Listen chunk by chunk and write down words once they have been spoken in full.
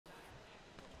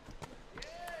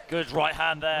Good right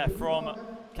hand there from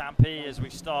Campee as we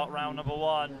start round number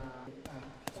 1.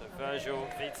 So Virgel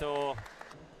Vitor.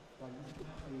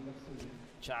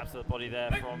 Jab to the body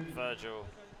there from Virgel.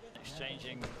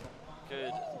 Exchanging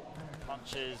good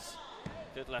punches.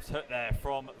 Good left hook there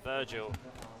from Virgel.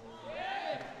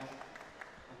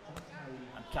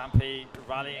 And Campee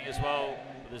rallying as well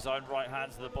with his own right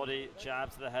hand to the body,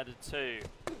 jab to the head of 2.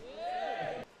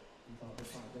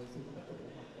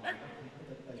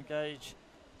 Engage.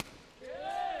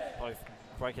 Both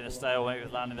breaking a stalemate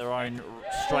with landing their own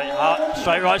straight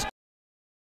rights.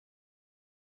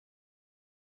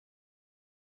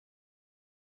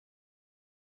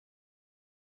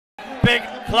 Big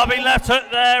clubbing left hook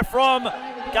there from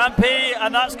Campee,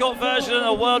 and that's got Virgel in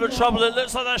a world of trouble. It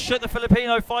looks like that shook the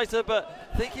Filipino fighter, but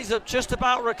I think he's just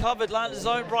about recovered. Landed his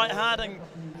own right hand, and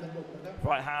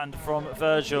right hand from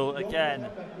Virgel again.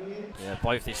 Yeah,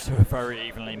 both these two are very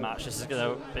evenly matched. This is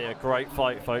going to be a great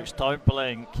fight, folks. Don't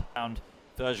blink. And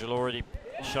Virgel already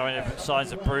showing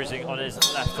signs of bruising on his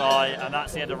left eye, and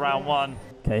that's the end of round 1.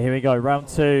 Okay, here we go, round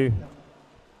 2.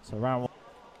 So round 1.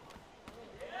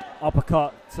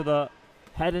 Uppercut to the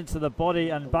head into the body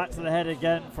and back to the head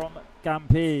again from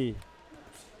Campee.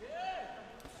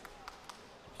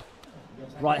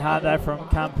 Right hand there from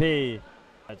Campee.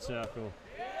 Head circle.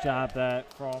 Jab there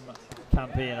from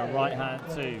Campee and a right hand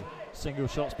too. Single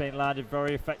shots being landed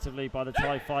very effectively by the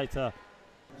Thai fighter.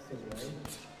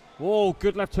 Whoa,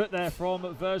 good left hook there from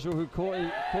Virgel, who caught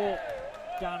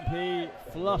Campee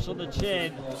flush on the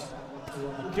chin.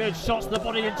 Good shots to the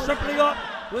body and tripling up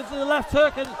with the left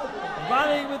hook and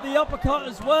rallying with the uppercut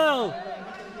as well.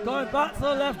 Going back to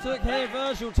the left hook here,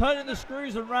 Virgel turning the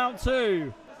screws in round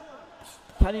 2.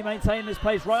 Can he maintain this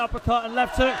pace? Right uppercut and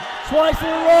left hook twice in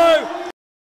a row.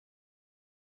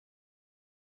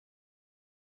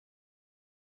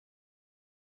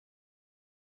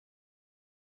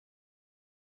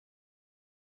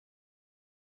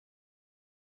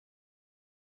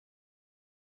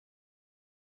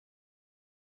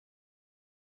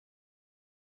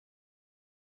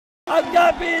 And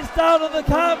Campee is down on the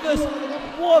canvas.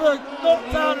 What a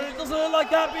knockdown, and it doesn't look like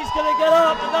Campee's going to get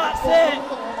up, and that's it.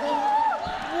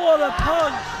 What a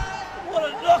punch. What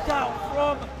a knockout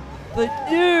from the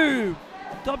new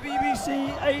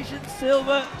WBC Asian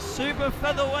Silver Super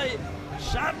Featherweight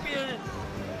champion.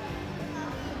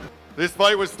 This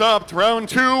fight was stopped. Round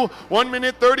 2, 1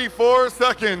 minute 34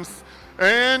 seconds.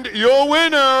 And your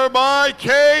winner by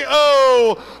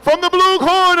KO from the blue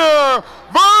corner,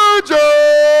 Virgel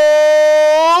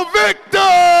Vitor!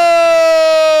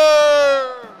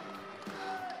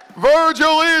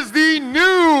 Virgel is the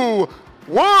new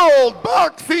World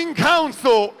Boxing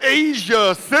Council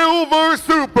Asia Silver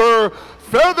Super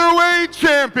Featherweight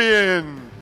Champion.